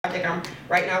project I'm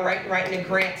right now writing a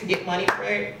grant to get money for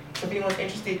it. So if anyone's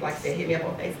interested, like I said, hit me up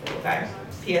on Facebook, okay?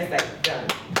 PSA, done.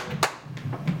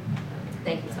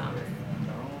 Thank you, Thomas.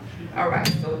 All right,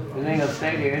 so. It ain't gonna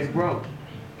stay there, it's broke.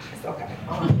 It's okay.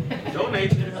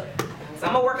 Donate. So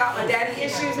I'm gonna work out my daddy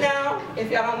issues now,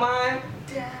 if y'all don't mind.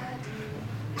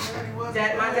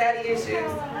 My daddy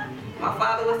issues. My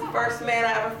father was the first man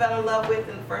I ever fell in love with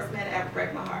and the first man to ever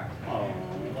break my heart. Oh,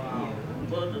 wow.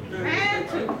 So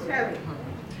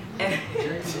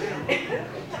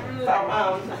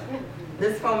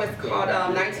this poem is called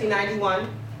 1991.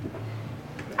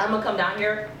 I'm gonna come down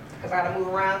here because I gotta move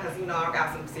around because you know I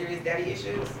got some serious daddy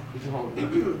issues.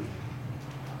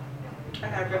 I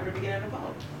gotta remember the beginning of the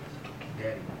poem.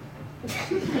 Daddy.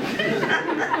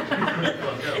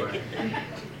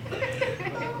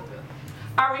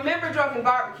 I remember drunken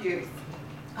barbecues,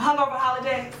 hungover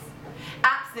holidays,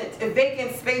 absent and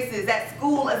vacant spaces at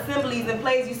school assemblies and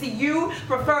plays. You see, you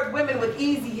preferred women with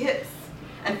easy hips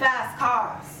and fast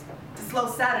cars to slow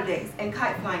Saturdays and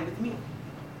kite flying with me.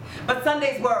 But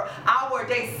Sundays were our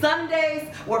days. Sundays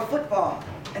were football.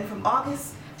 And from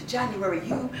August to January,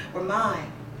 you were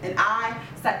mine. And I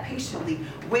sat patiently,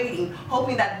 waiting,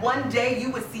 hoping that one day you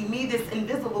would see me, this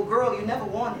invisible girl you never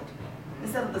wanted,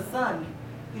 instead of the sun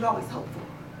you'd always hoped for.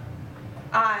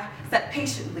 I sat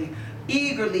patiently,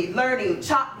 eagerly learning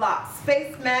chop blocks,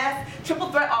 face masks,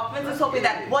 triple threat offenses, hoping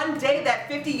that one day that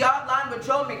 50-yard line would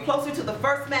draw me closer to the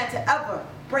first man to ever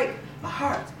break my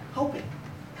heart, hoping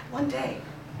that one day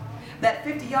that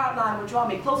 50-yard line would draw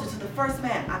me closer to the first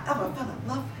man I ever fell in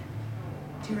love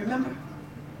with. Do you remember?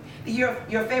 The year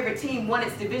your favorite team won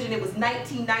its division, it was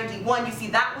 1991. You see,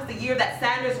 that was the year that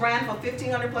Sanders ran for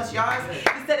 1,500 plus yards.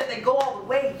 He said if they go all the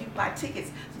way, you'd buy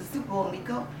tickets to the Super Bowl and we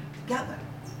go together.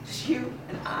 Just you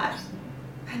and I.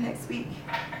 And next week,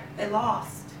 they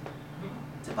lost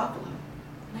to Buffalo,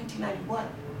 1991.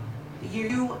 The year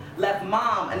you left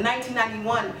mom. And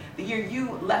 1991, the year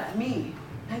you left me.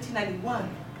 1991,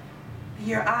 the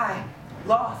year I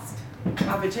lost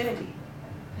my virginity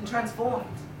and transformed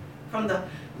from the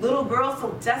little girl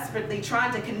so desperately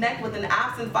trying to connect with an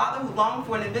absent father who longed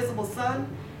for an invisible son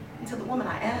into the woman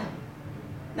I am.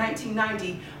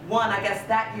 1991, I guess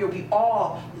that year we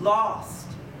all lost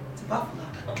to Buffalo.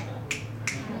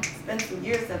 It's been some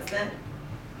years since then.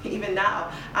 Even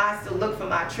now, I still look for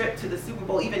my trip to the Super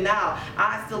Bowl. Even now,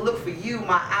 I still look for you,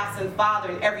 my absent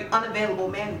father, and every unavailable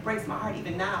man who breaks my heart.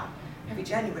 Even now, every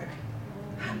January,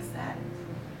 I'm sad.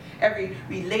 Every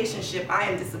relationship, I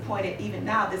am disappointed. Even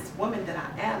now, this woman that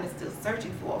I am is still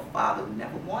searching for a father who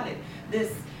never wanted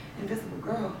this invisible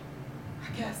girl.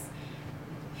 I guess,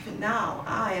 even now,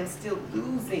 I am still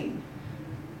losing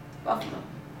Buffalo.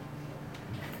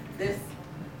 This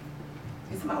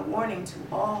is my warning to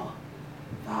all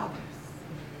fathers.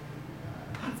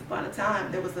 Once upon a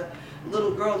time, there was a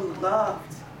little girl who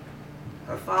loved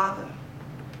her father.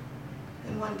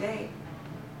 And one day,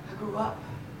 I grew up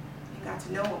and got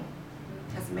to know him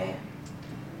as a man.